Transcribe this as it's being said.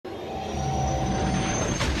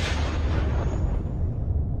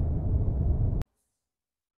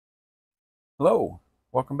Hello,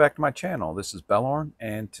 welcome back to my channel. This is Bellorn,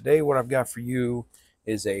 and today what I've got for you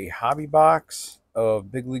is a hobby box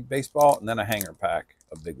of Big League Baseball and then a hanger pack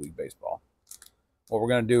of Big League Baseball. What we're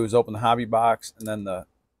going to do is open the hobby box and then the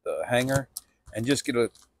hanger and just get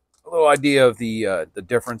a little idea of the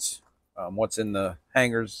difference, what's in the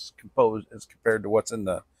hangers composed as compared to what's in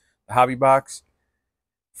the hobby box.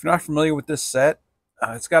 If you're not familiar with this set,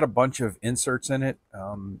 it's got a bunch of inserts in it.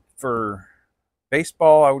 For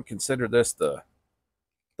baseball, I would consider this the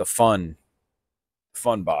fun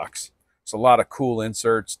box. It's a lot of cool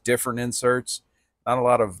inserts, different inserts, not a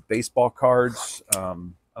lot of baseball cards. I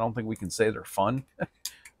don't think we can say they're fun.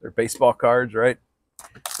 They're baseball cards, right?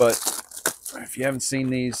 But if you haven't seen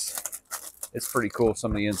these, it's pretty cool.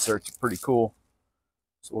 Some of the inserts are pretty cool.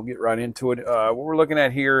 So we'll get right into it. What we're looking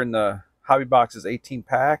at here in the hobby box is 18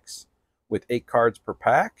 packs with 8 cards per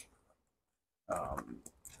pack.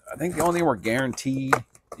 I think the only thing we're guaranteed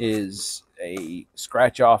is a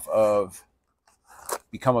scratch off of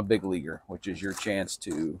Become a Big Leaguer, which is your chance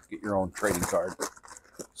to get your own trading card.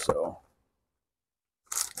 So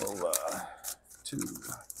we'll 2,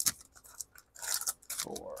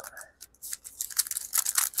 4,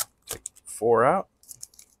 take 4 out.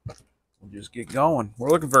 We'll just get going. We're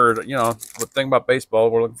looking for, the thing about baseball,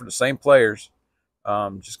 we're looking for the same players.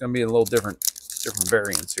 Just going to be a little different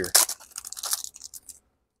variants here,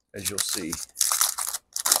 as you'll see.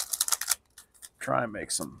 Try and make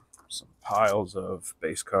some piles of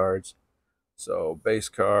base cards. So base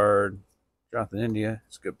card, Jonathan India,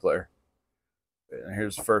 it's a good player. And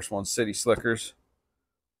here's the first one, City Slickers.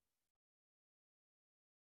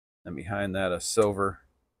 And behind that, a silver.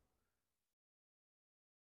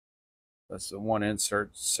 That's the one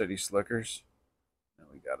insert, City Slickers. And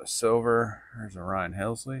we got a silver. There's a Ryan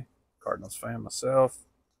Helsley, Cardinals fan myself.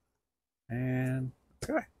 And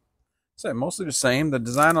okay. So mostly the same. The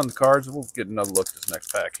design on the cards, we'll get another look at this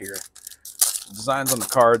next pack here. The designs on the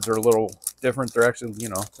cards are a little different. They're actually,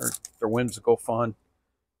 they're whimsical, fun.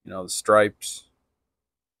 The stripes.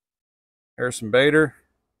 Harrison Bader,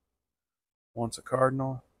 once a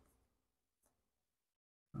Cardinal.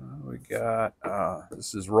 We got,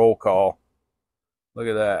 this is roll call. Look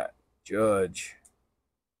at that. Judge.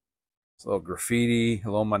 It's a little graffiti.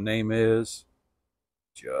 Hello, my name is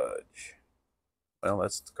Judge. Well,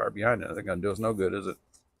 that's the card behind it. I think going to do us no good, is it?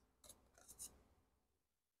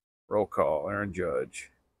 Roll call, Aaron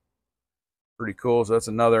Judge. Pretty cool. So that's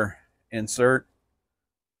another insert.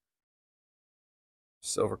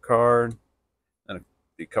 Silver card. And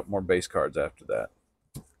a couple more base cards after that.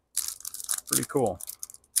 Pretty cool.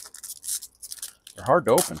 They're hard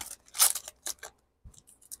to open.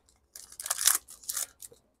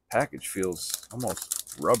 The package feels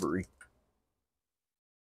almost rubbery.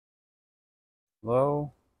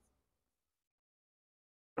 Low.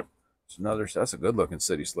 It's another. That's a good looking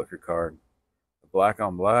City Slicker card. The black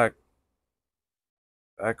on black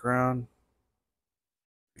background.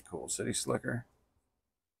 Pretty cool. City Slicker.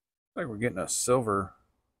 Looks like we're getting a silver.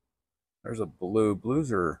 There's a blue.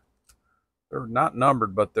 Blues are, they're not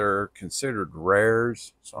numbered, but they're considered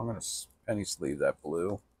rares. So I'm going to penny sleeve that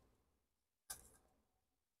blue.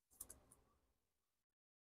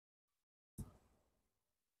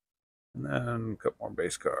 And then a couple more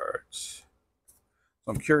base cards.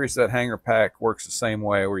 So I'm curious that hanger pack works the same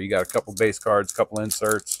way, where you got a couple base cards, a couple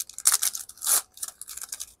inserts.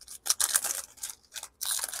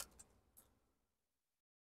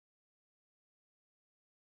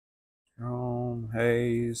 Jerome,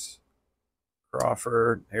 Hayes,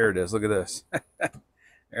 Crawford. Here it is. Look at this.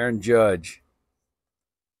 Aaron Judge.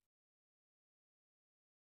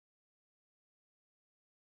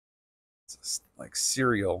 It's like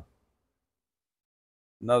cereal.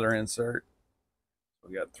 Another insert.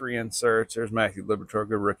 We got 3 inserts. There's Matthew Liberatore,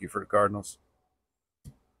 good rookie for the Cardinals.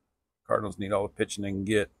 Cardinals need all the pitching they can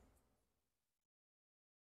get.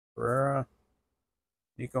 Pereira,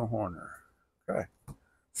 Nico Horner. Okay.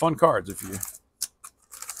 Fun cards if you.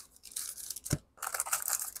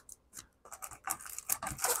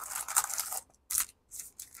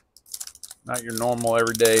 Not your normal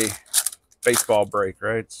everyday baseball break,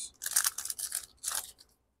 right? It's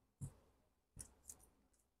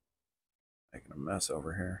making a mess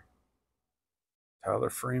over here. Tyler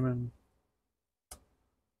Freeman.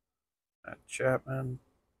 Matt Chapman.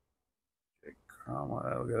 Jake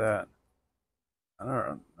Cromwell. Look at that. I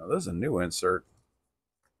don't know. This is a new insert.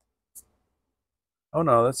 Oh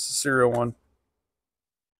no, that's the serial one.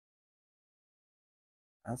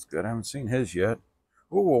 That's good. I haven't seen his yet.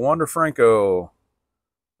 Ooh, Wander Franco.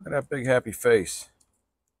 Look at that big happy face.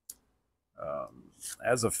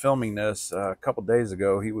 As of filming this, a couple days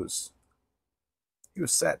ago, he was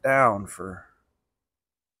sat down for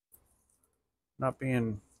not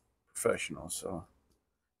being professional. So,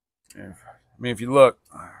 I mean, if you look,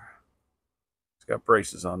 it's got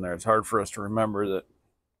braces on there. It's hard for us to remember that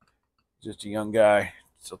he's just a young guy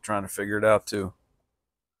still trying to figure it out too.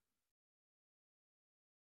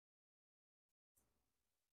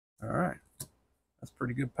 All right, that's a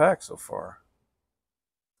pretty good pack so far.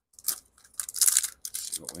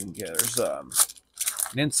 Let's see what we can get. There's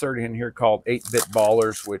an insert in here called 8-Bit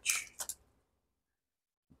Ballers, which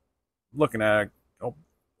looking at, oh,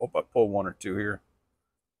 hope I pull one or two here.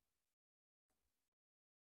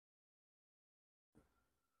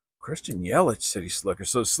 Christian Yelich City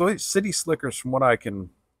Slickers. So City Slickers, from what I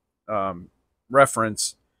can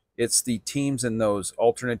reference, it's the teams in those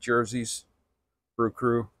alternate jerseys. Brew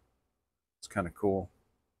Crew. It's kind of cool.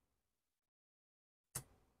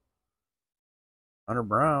 Hunter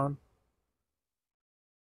Brown.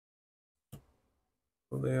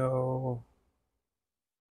 Julio.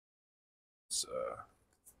 It's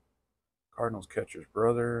Cardinals catcher's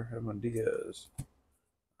brother, Edwin Diaz.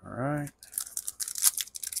 All right.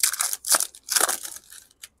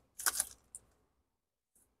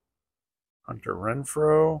 Hunter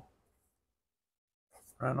Renfroe.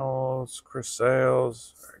 Reynolds, Chris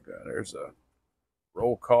Sales. Very good. There's a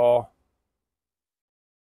roll call.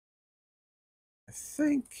 I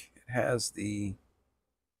think it has the,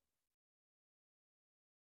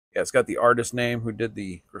 yeah, it's got the artist name who did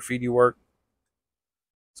the graffiti work.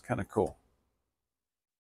 It's kind of cool.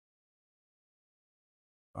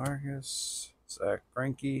 Vargas, Zach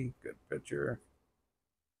Greinke, good pitcher.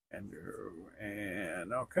 Andrew,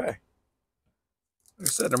 and okay. Like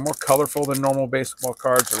I said, they're more colorful than normal baseball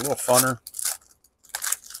cards. They're a little funner.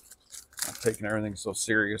 Not taking everything so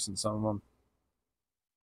serious in some of them.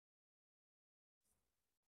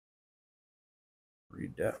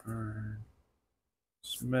 Reed Detmer.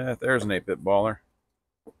 Smith. There's an 8-Bit Baller.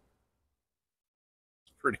 It's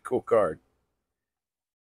a pretty cool card.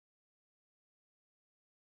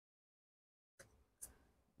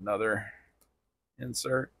 Another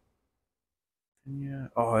insert. Yeah.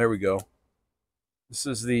 Oh, there we go. This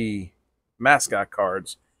is the mascot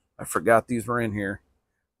cards. I forgot these were in here.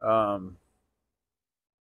 Toronto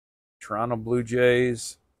Blue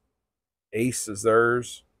Jays. Ace is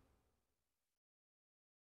theirs.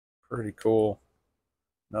 Pretty cool.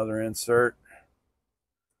 Another insert.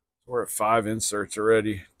 We're at 5 inserts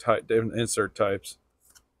already. Different insert types.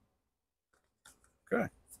 Okay.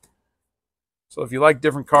 So if you like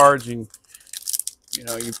different cards, you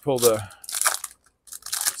pull the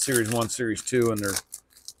Series 1, Series 2, and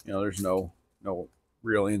there's no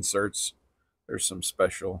real inserts. There's some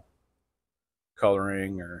special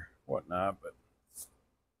coloring or whatnot, but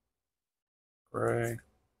Gray,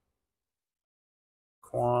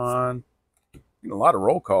 Quan, a lot of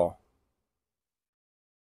roll call.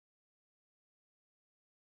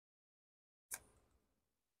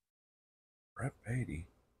 Brett Beatty.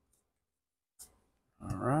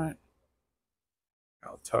 All right.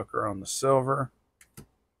 Al Tucker on the silver.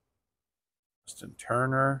 Justin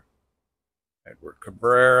Turner. Edward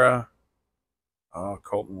Cabrera. Oh,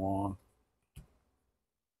 Colton Wong.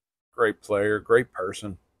 Great player, great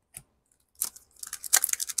person.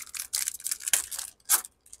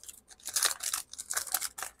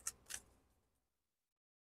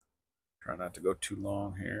 Try not to go too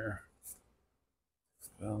long here.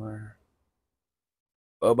 Miller.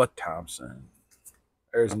 Bubba Thompson.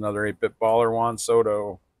 There's another 8-Bit Baller, Juan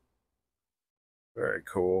Soto. Very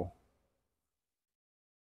cool.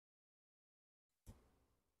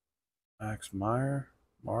 Max Meyer,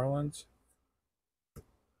 Marlins.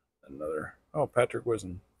 Another, oh, Patrick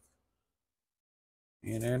Wisdom.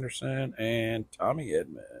 Ian Anderson and Tommy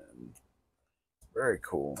Edman. Very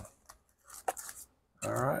cool.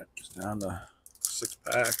 All right, just down to 6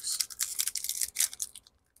 packs.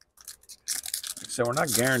 Like I said, we're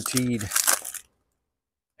not guaranteed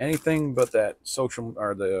anything but that social,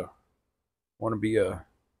 or the want to be a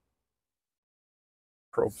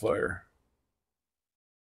pro player.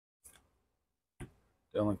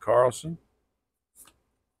 Dylan Carlson.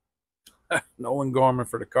 Nolan Gorman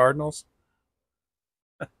for the Cardinals.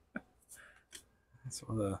 That's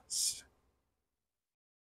one of the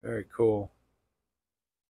very cool.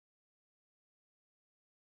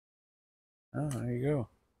 Oh, there you go.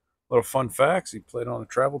 Little fun facts. He played on a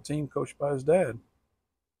travel team coached by his dad.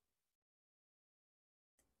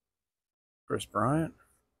 Chris Bryant.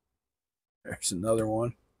 There's another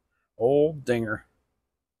one. Old Dinger.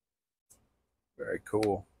 Very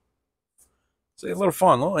cool. See, a little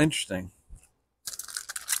fun, a little interesting.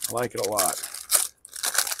 I like it a lot.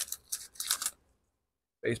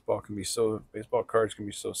 Baseball cards can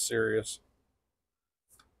be so serious.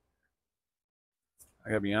 I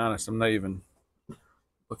gotta be honest, I'm not even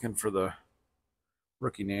looking for the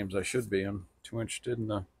rookie names. I should be. I'm too interested in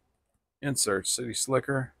the inserts. City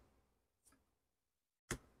Slicker,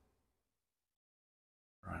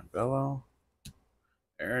 Ryan Bello,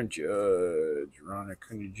 Aaron Judge, Ron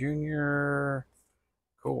Acuna Jr.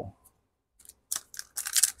 Cool.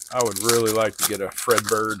 I would really like to get a Fred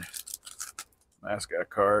Bird mascot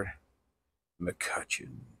card.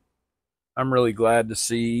 McCutcheon. I'm really glad to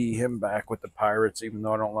see him back with the Pirates, even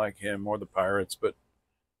though I don't like him or the Pirates, but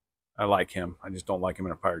I like him. I just don't like him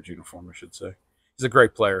in a Pirates uniform, I should say. He's a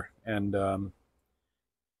great player, and I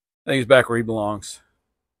think he's back where he belongs.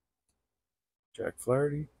 Jack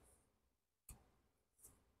Flaherty.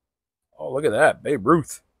 Oh, look at that. Babe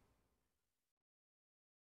Ruth.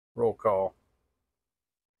 Roll call.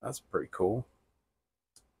 That's pretty cool.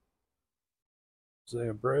 Jose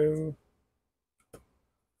Abreu.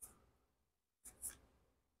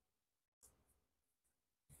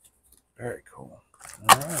 Very cool.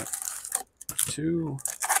 All right.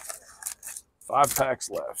 5 packs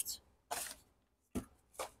left. So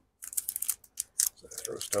I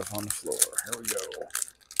throw stuff on the floor. Here we go.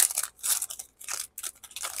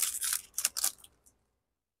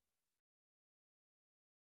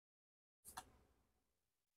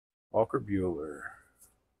 Walker Buehler.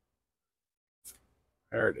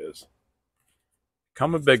 There it is.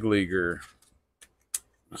 Become a big leaguer.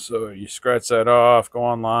 So you scratch that off, go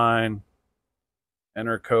online,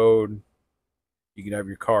 enter code. You can have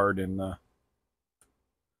your card in the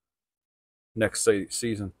next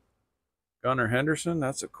season. Gunnar Henderson,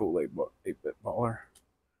 that's a cool 8-bit baller.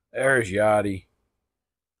 There's Yachty.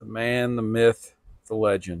 The man, the myth, the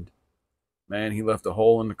legend. Man, he left a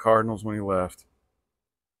hole in the Cardinals when he left.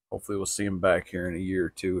 Hopefully we'll see him back here in a year or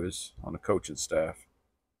two as on the coaching staff.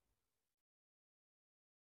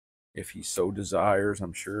 If he so desires,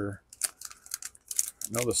 I'm sure.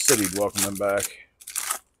 I know the city'd welcome him back.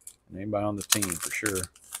 And anybody on the team for sure.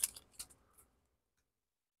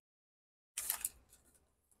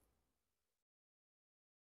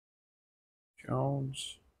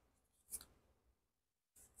 Jones.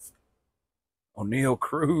 O'Neal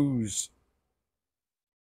Cruz.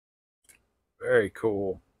 Very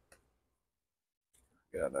cool.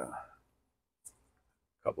 Got a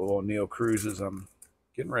couple of O'Neal Cruzes I'm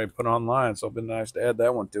getting ready to put online, so it'll be nice to add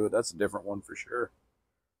that one to it. That's a different one for sure.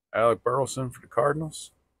 Alec Burleson for the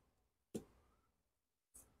Cardinals.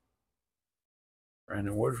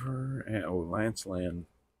 Brandon Woodford and Lance Lynn,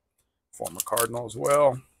 former Cardinal as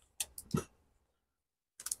well.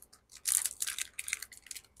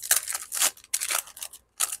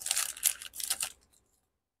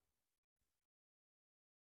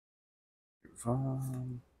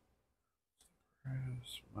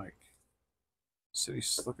 Mike. City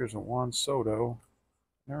Slickers and Juan Soto.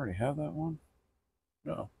 I already have that one?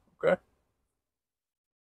 No. Okay.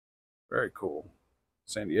 Very cool.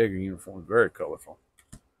 San Diego uniform, very colorful.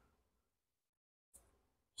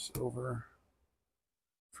 Silver.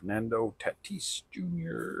 Fernando Tatis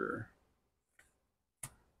Jr.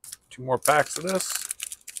 2 more packs of this.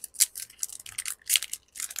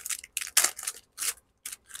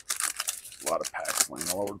 A lot of packs laying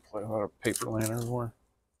all over the place. A lot of paper laying everywhere.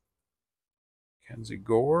 Kenzie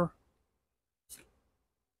Gore.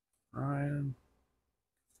 Ryan.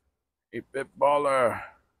 8-bit baller.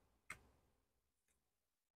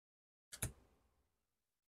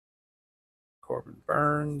 Corbin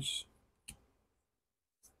Burns.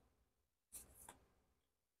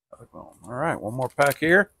 All right, one more pack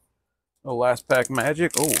here. Oh, last pack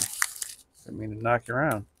magic. Oh, didn't mean to knock you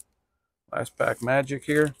around. Last pack magic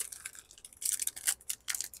here.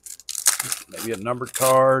 Maybe a numbered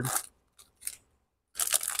card.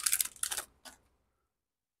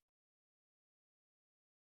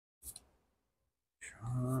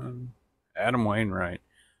 Adam Wainwright.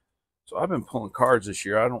 So I've been pulling cards this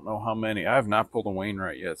year. I don't know how many. I have not pulled a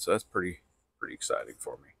Wainwright yet, so that's pretty exciting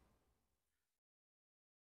for me.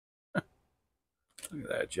 Look at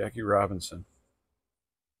that, Jackie Robinson.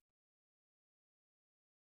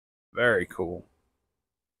 Very cool.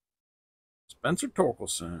 Spencer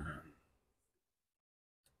Torkelson.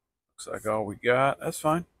 Looks like all we got. That's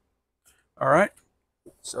fine. All right.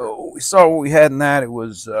 So we saw what we had in that. It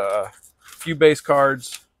was a few base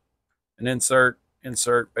cards, an insert,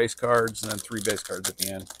 base cards, and then 3 base cards at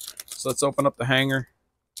the end. So let's open up the hanger.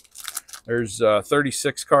 There's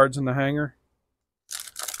 36 cards in the hanger.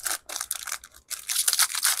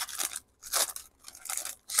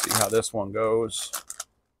 See how this one goes.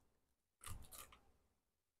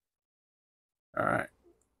 All right.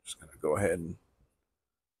 Just going to go ahead and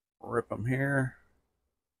rip them here.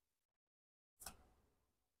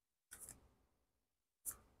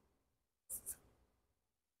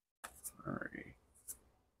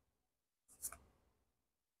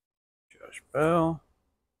 Josh Bell.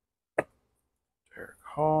 Derek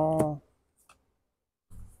Hall.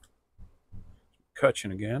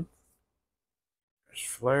 McCutchen again. There's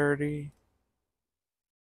Flaherty.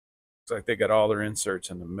 Looks like they got all their inserts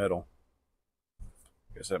in the middle.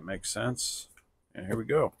 Guess that makes sense. And here we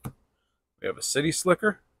go. We have a City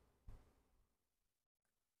Slicker.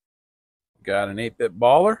 We got an 8-bit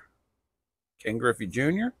baller. Ken Griffey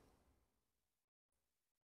Jr.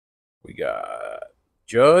 We got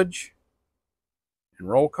Judge and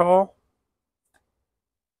Roll Call.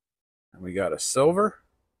 And we got a silver.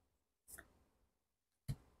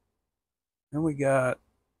 And we got,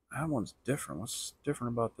 that one's different. What's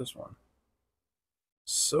different about this one?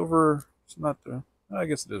 Silver, it's not the, I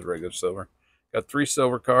guess it is regular silver. Got 3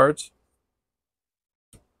 silver cards.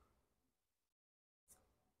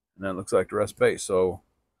 And that looks like the rest base. So,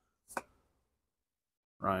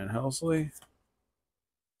 Ryan Helsley.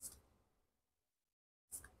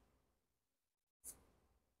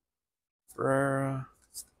 Brera.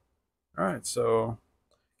 All right, so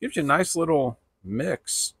gives you a nice little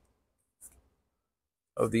mix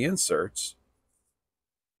of the inserts.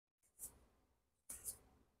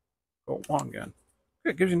 Go on again.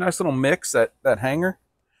 It gives you a nice little mix, that hanger,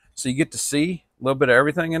 so you get to see a little bit of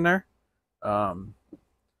everything in there.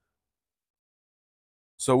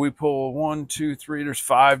 So we pull 1, 2, 3. There's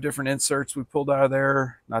 5 different inserts we pulled out of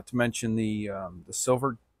there. Not to mention the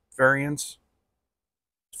silver variants.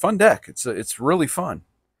 Fun deck. It's really fun.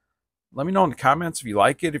 Let me know in the comments if you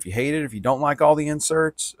like it, if you hate it, if you don't like all the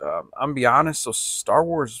inserts. I'm gonna be honest. So Star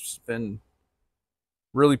Wars has been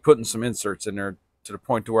really putting some inserts in there to the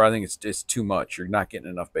point to where I think it's just too much. You're not getting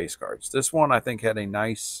enough base cards. This one I think had a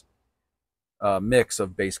nice mix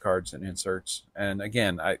of base cards and inserts. And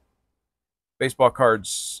again, baseball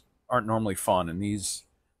cards aren't normally fun, and these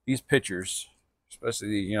pictures,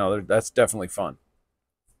 especially, that's definitely fun,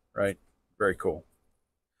 right? Very cool.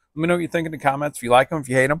 Let me know what you think in the comments. If you like them, if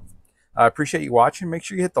you hate them. I appreciate you watching. Make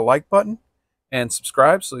sure you hit the like button and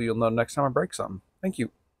subscribe so you'll know next time I break something. Thank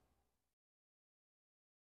you.